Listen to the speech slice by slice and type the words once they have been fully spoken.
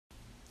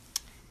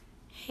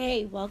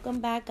Hey, welcome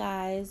back,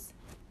 guys.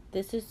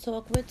 This is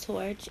Talk with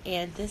Torch,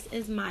 and this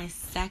is my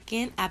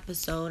second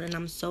episode, and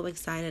I'm so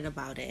excited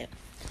about it.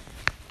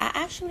 I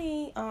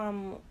actually,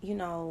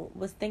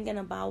 was thinking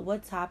about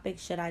what topic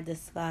should I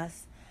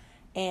discuss,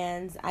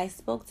 and I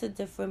spoke to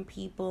different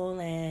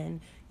people,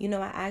 and,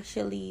 I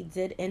actually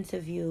did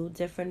interview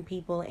different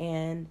people,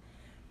 and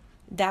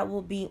that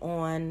will be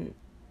on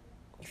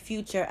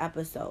future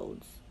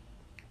episodes.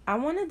 I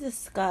want to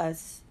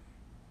discuss,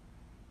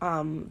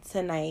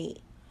 tonight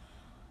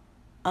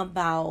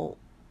about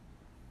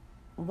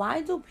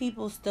why do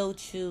people still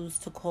choose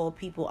to call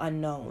people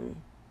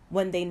unknown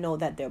when they know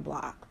that they're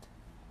blocked?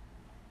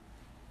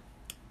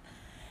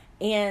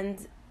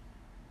 And,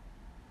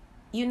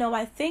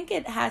 I think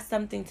it has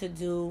something to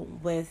do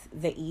with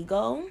the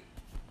ego.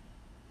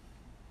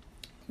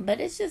 But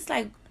it's just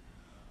like,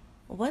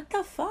 what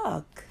the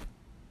fuck?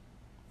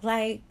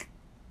 Like,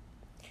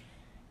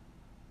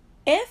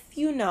 if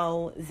you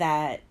know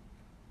that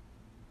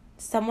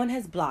someone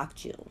has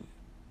blocked you,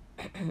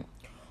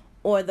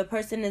 or the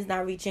person is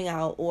not reaching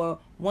out, or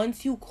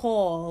once you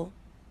call,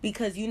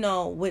 because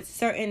with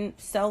certain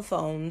cell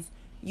phones,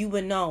 you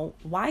would know,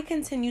 why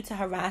continue to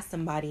harass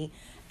somebody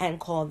and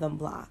call them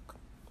block?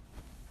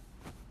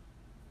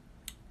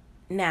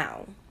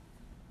 Now,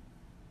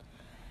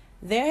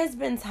 there has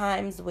been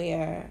times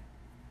where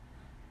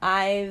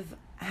I've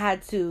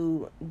had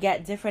to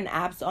get different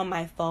apps on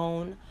my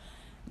phone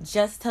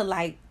just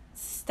to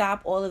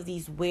stop all of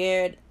these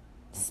weird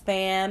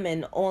spam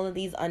and all of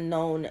these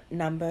unknown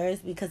numbers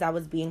because I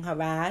was being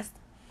harassed.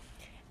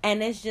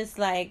 And it's just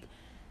like,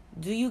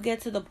 do you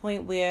get to the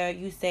point where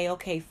you say,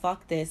 okay,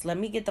 fuck this, let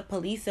me get the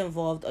police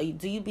involved? Or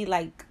do you be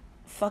like,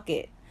 fuck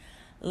it,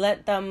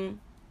 let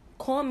them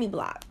call me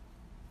block?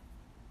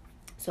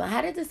 So I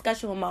had a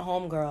discussion with my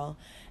homegirl,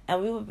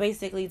 and we were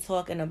basically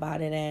talking about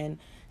it, and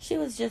she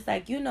was just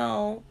like, I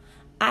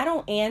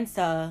don't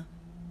answer,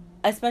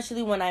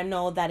 especially when I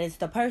know that it's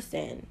the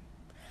person.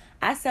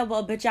 I said,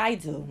 well, bitch, I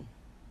do.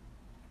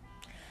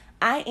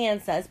 I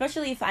answer,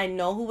 especially if I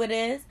know who it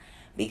is,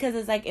 because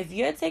it's like, if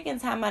you're taking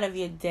time out of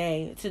your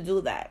day to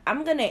do that,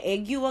 I'm going to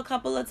egg you a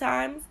couple of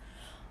times,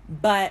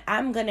 but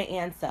I'm going to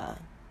answer.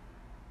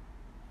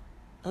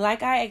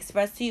 Like I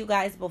expressed to you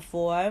guys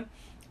before,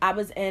 I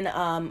was in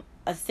a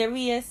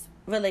serious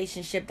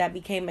relationship that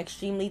became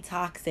extremely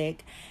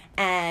toxic,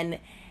 and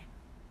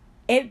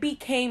it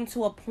became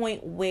to a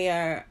point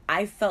where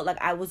I felt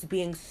like I was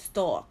being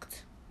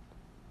stalked.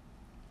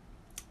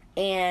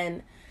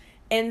 And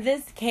in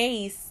this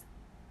case,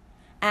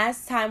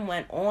 as time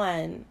went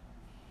on,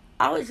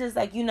 I was just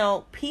like,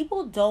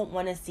 people don't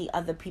want to see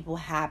other people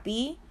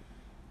happy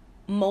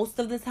most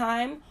of the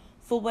time,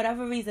 for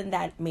whatever reason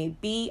that may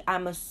be.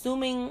 I'm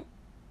assuming,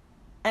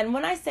 and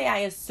when I say I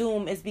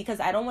assume, it's because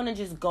I don't want to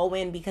just go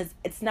in because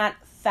it's not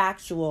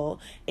factual.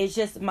 It's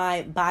just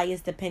my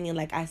biased opinion,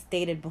 like I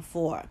stated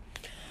before.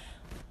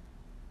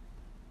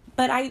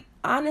 But I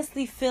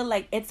honestly feel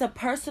like it's a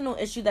personal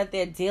issue that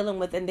they're dealing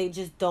with, and they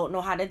just don't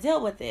know how to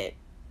deal with it.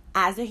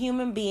 As a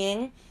human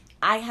being,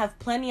 I have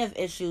plenty of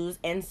issues,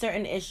 and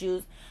certain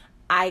issues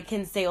I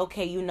can say,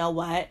 okay, you know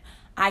what?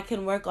 I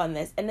can work on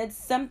this. And it's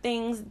some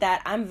things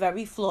that I'm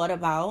very flawed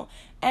about,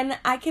 and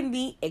I can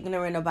be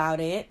ignorant about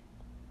it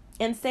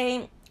and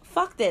saying,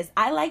 fuck this.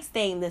 I like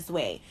staying this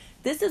way.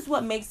 This is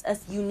what makes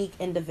us unique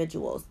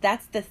individuals.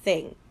 That's the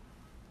thing.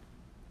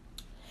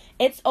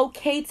 It's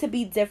okay to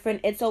be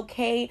different. It's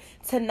okay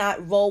to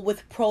not roll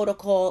with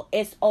protocol.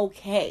 It's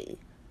okay.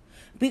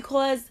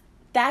 Because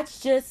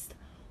that's just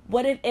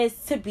what it is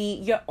to be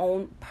your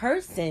own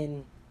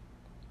person.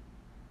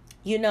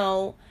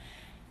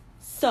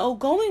 So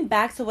going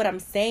back to what I'm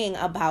saying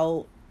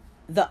about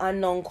the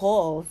unknown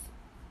calls,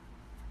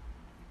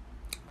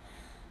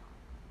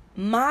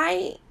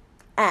 my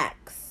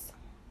ex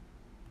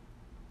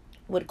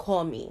would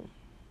call me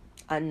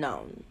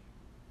unknown.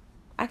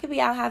 I could be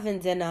out having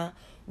dinner.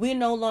 We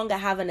no longer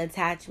have an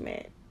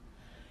attachment.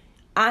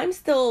 I'm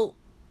still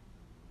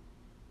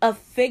a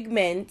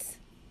figment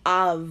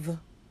of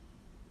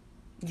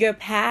your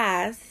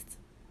past,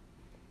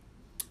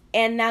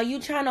 and now you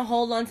trying to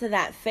hold on to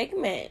that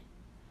figment.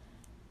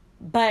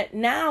 But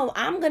now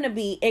I'm gonna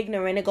be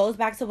ignorant. It goes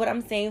back to what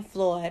I'm saying,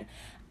 flawed.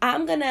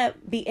 I'm gonna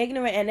be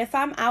ignorant, and if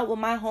I'm out with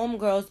my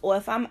homegirls, or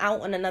if I'm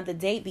out on another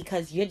date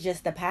because you're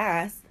just the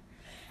past,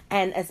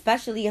 and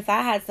especially if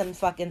I had some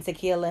fucking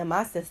tequila in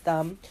my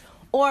system,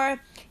 or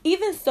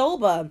even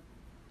sober,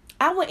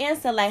 I would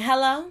answer like,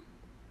 hello?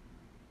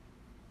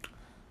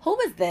 Who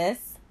is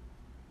this?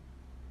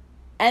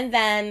 And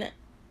then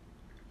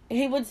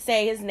he would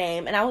say his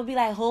name, and I would be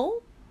like,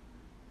 who?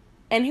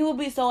 And he would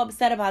be so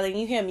upset about it.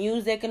 You hear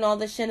music and all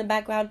this shit in the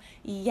background.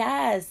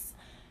 Yes.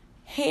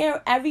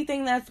 Hear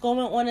everything that's going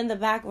on in the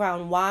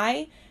background.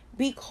 Why?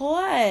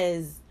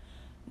 Because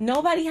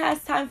nobody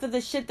has time for the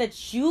shit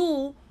that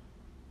you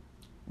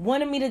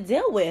wanted me to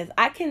deal with.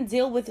 I can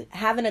deal with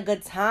having a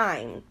good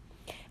time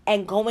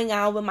and going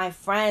out with my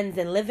friends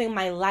and living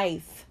my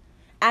life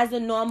as a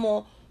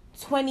normal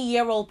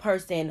 20-year-old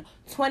person,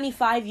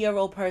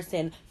 25-year-old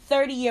person,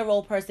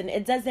 30-year-old person.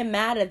 It doesn't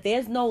matter.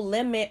 There's no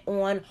limit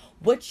on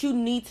what you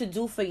need to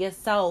do for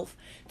yourself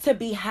to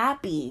be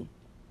happy.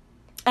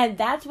 And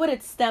that's what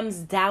it stems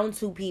down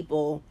to,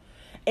 people.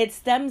 It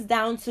stems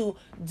down to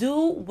do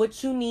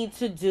what you need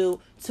to do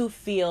to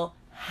feel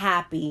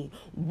happy.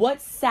 What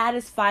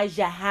satisfies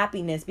your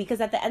happiness? Because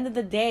at the end of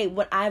the day,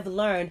 what I've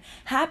learned,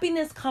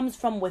 happiness comes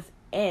from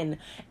within.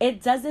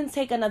 It doesn't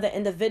take another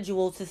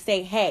individual to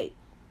say, hey,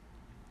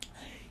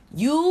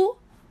 you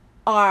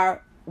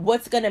are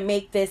what's going to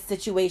make this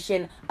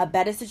situation a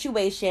better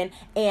situation,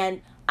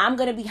 and I'm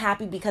going to be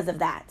happy because of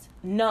that.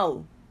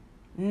 No.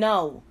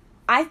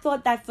 I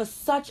thought that for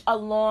such a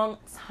long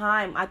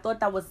time. I thought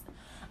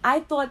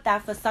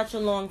that for such a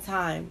long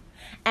time.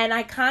 And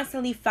I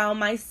constantly found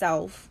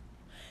myself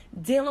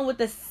dealing with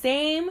the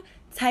same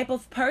type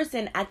of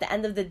person at the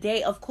end of the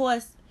day. Of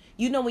course,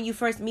 you know, when you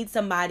first meet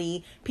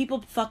somebody,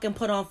 people fucking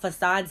put on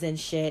facades and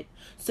shit.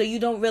 So you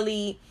don't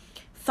really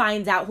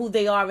find out who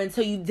they are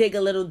until you dig a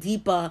little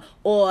deeper,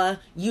 or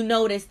you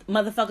notice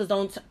motherfuckers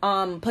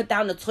don't put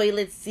down the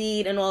toilet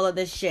seat and all of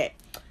this shit.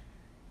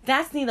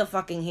 That's neither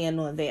fucking here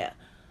nor there.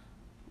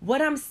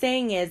 What I'm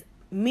saying is,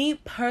 me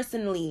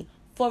personally,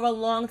 for a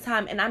long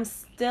time, and I'm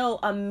still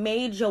a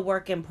major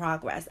work in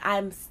progress.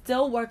 I'm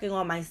still working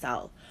on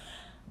myself.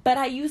 But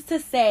I used to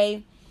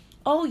say,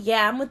 oh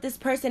yeah, I'm with this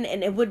person,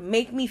 and it would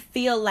make me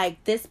feel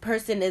like this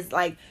person is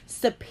like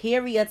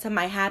superior to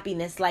my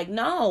happiness. Like,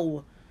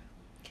 no.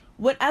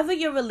 Whatever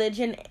your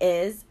religion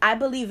is, I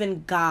believe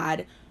in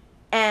God,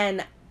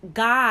 and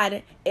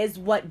God is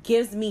what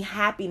gives me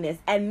happiness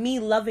and me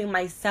loving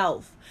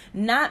myself.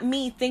 Not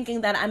me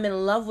thinking that I'm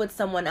in love with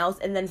someone else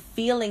and then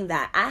feeling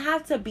that. I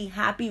have to be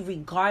happy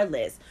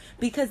regardless.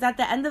 Because at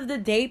the end of the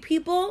day,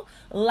 people,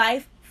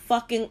 life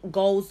fucking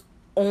goes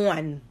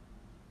on.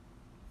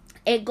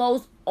 It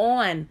goes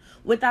on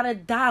without a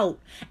doubt.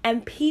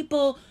 And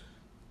people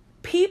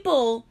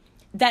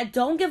that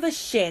don't give a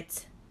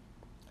shit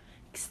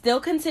still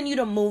continue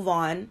to move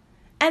on.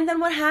 And then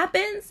what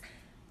happens?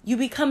 You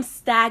become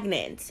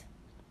stagnant.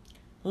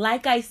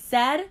 Like I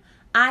said,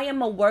 I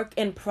am a work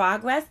in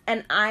progress,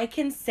 and I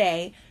can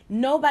say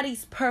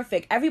nobody's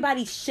perfect.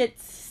 Everybody's shit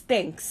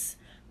stinks.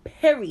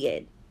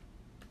 Period.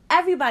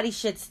 Everybody's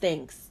shit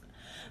stinks.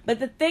 But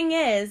the thing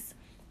is,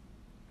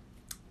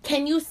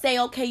 can you say,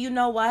 okay, you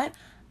know what?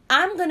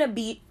 I'm going to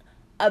be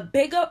a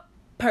bigger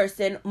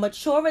person,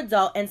 mature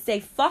adult, and say,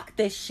 fuck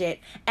this shit,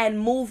 and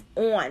move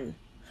on.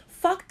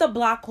 Fuck the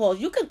block calls.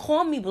 You can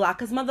call me block,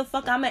 because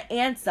motherfucker, I'm an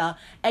answer,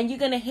 and you're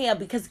going to hear,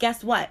 because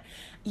guess what?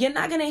 You're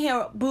not going to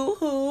hear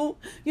boo-hoo.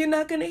 You're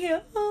not going to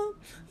hear,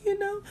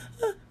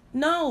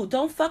 No,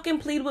 don't fucking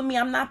plead with me.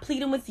 I'm not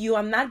pleading with you.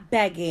 I'm not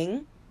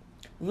begging.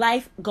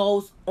 Life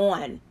goes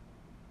on.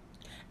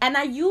 And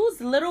I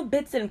use little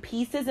bits and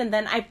pieces, and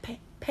then I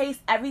paste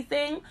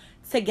everything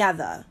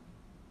together.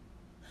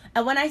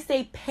 And when I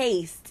say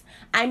paste,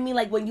 I mean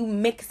like when you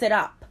mix it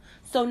up.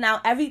 So now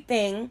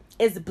everything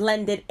is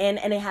blended in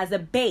and it has a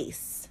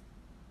base.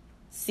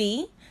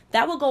 See?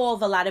 That will go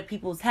over a lot of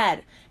people's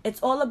head. It's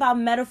all about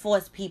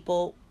metaphors,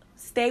 people.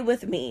 Stay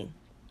with me.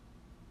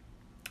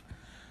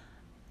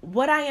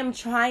 What I am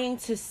trying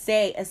to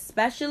say,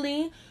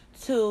 especially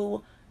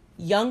to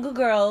younger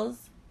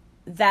girls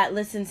that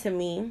listen to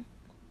me,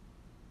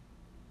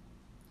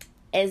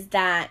 is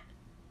that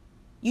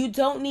you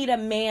don't need a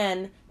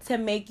man to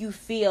make you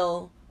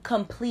feel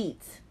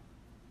complete.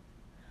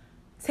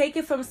 Take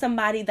it from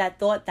somebody that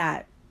thought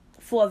that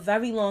for a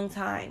very long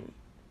time.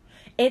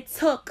 It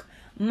took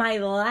my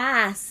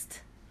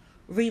last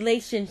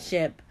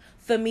relationship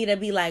for me to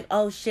be like,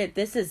 oh shit,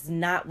 this is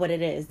not what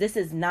it is. This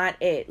is not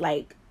it.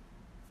 Like,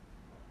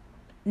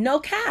 no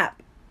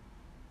cap.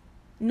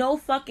 No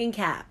fucking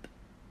cap.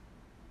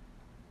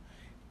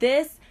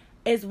 This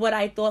is what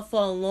I thought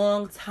for a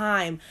long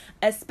time.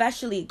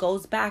 Especially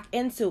goes back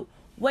into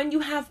when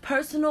you have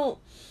personal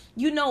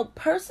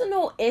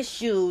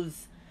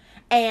issues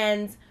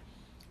and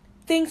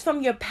things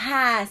from your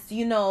past,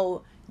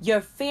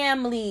 your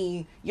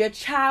family, your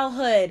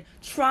childhood,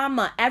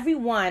 trauma.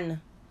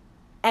 Everyone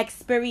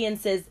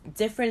experiences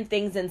different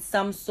things in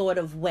some sort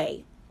of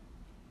way.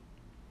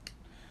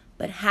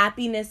 But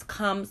happiness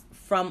comes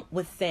from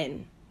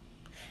within.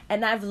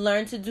 And I've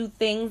learned to do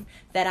things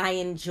that I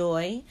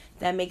enjoy,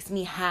 that makes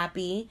me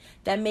happy,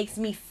 that makes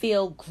me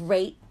feel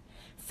great,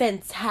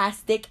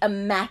 fantastic,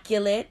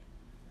 immaculate.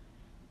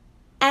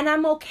 And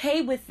I'm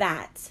okay with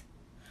that.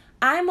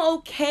 I'm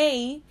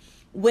okay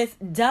with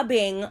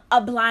dubbing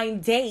a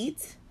blind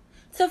date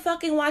to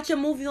fucking watch a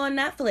movie on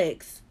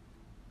Netflix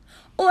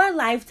or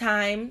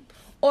Lifetime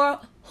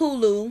or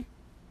Hulu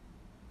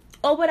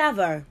or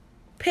whatever.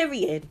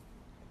 Period.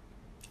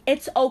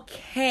 It's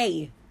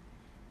okay.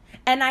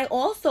 And I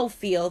also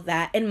feel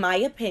that, in my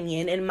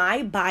opinion, in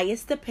my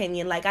biased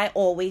opinion, like I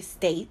always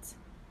state,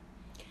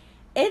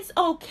 it's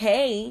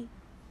okay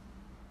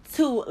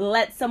to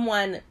let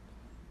someone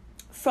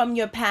from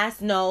your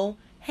past know,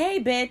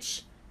 hey,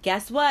 bitch,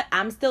 guess what?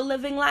 I'm still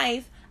living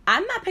life.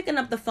 I'm not picking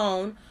up the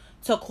phone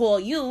to call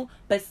you,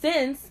 but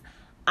since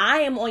I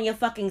am on your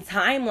fucking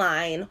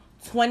timeline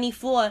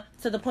 24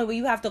 to the point where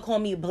you have to call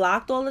me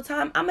blocked all the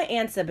time, I'ma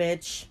answer,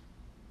 bitch.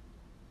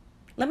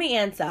 Let me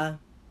answer.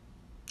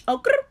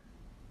 Okay.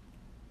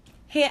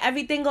 Hear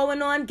everything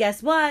going on?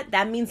 Guess what?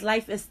 That means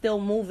life is still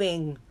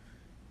moving.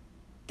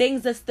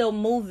 Things are still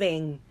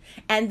moving.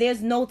 And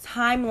there's no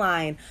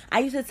timeline. I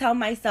used to tell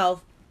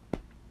myself,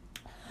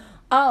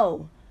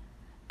 oh,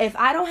 if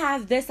I don't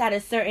have this at a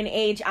certain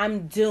age,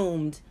 I'm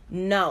doomed.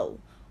 No.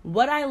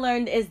 What I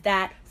learned is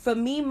that for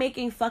me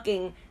making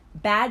fucking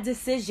bad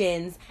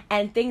decisions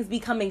and things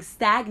becoming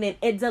stagnant,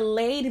 it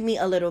delayed me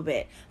a little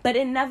bit. But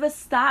it never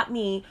stopped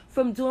me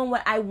from doing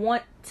what I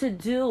want to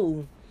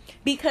do.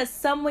 Because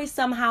some way,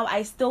 somehow,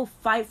 I still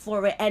fight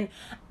for it. And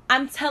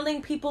I'm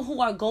telling people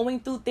who are going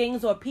through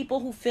things or people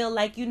who feel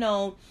like,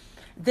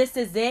 this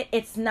is it.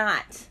 It's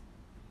not.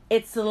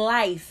 It's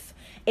life.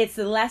 It's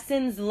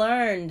lessons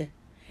learned.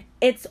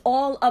 It's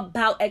all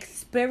about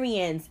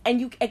experience.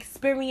 And you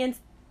experience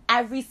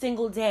every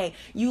single day.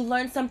 You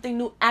learn something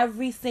new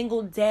every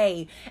single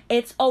day.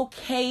 It's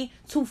okay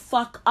to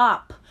fuck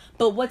up.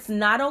 But what's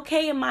not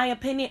okay, in my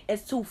opinion,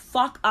 is to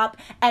fuck up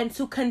and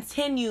to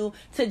continue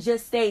to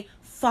just say,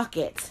 fuck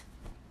it.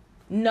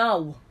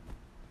 No.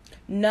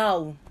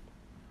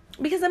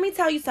 Because let me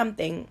tell you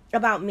something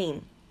about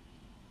me.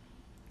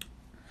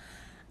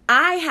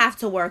 I have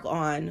to work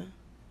on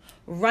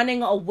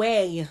running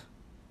away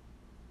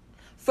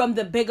from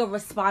the bigger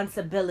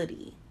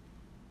responsibility.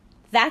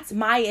 That's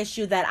my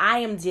issue that I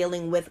am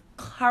dealing with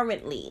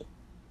currently.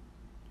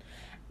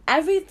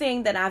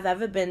 Everything that I've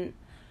ever been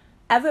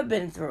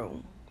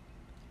through,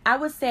 I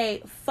would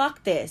say,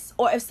 fuck this.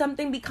 Or if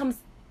something becomes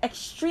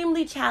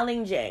extremely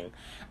challenging,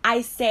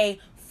 I say,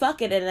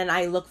 fuck it, and then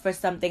I look for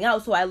something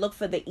else. So I look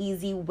for the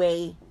easy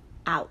way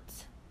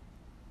out.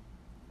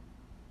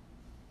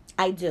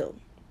 I do.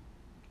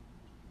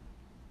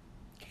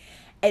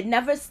 It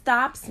never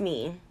stops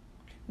me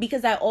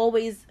because I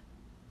always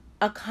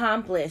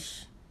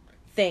accomplish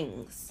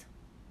things.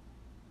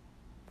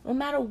 No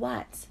matter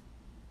what.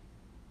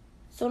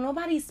 So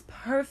nobody's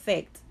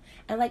perfect.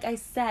 And like I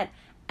said,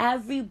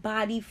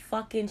 everybody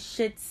fucking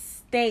shit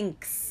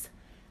stinks.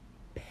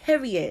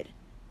 Period.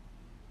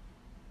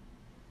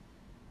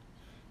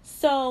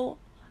 So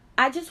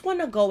I just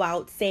want to go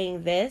out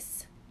saying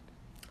this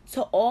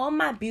to all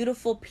my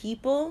beautiful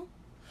people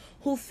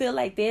who feel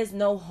like there's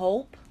no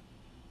hope.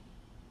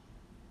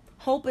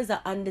 Hope is an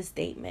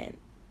understatement.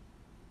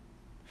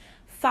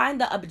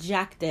 Find the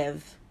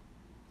objective.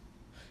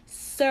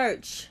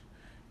 Search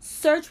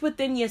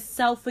within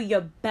yourself for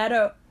your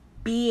better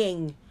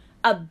being,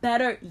 a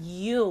better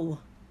you,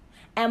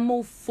 and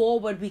move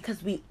forward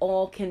because we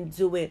all can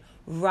do it.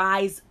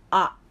 Rise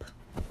up.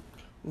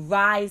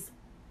 Rise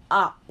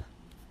up.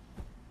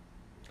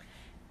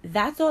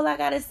 That's all I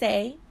gotta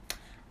say.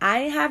 I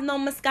ain't have no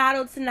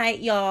Moscato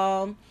tonight,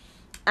 y'all.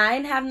 I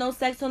ain't have no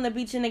sex on the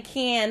beach in a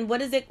can.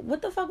 What is it?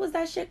 What the fuck was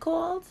that shit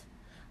called?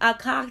 A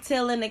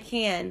cocktail in a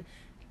can.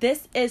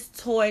 This is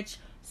Torch,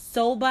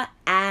 sober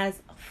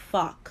as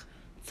fuck.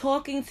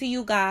 Talking to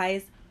you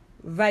guys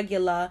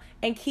regular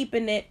and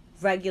keeping it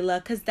regular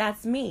because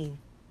that's me.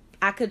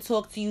 I could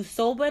talk to you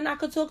sober and I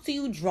could talk to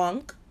you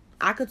drunk.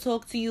 I could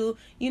talk to you,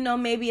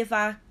 maybe if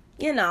I,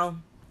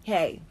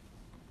 hey,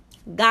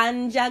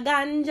 ganja,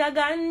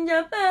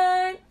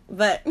 burn.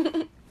 But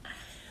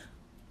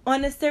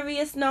on a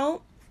serious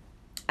note,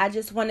 I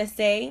just want to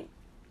say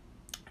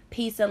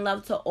peace and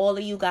love to all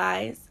of you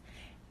guys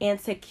and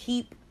to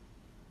keep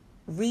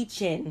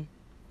reaching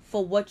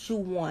for what you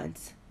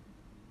want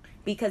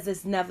because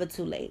it's never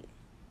too late.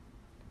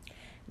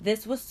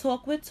 This was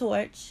Talk with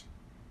Torch.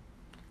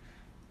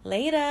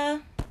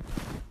 Later.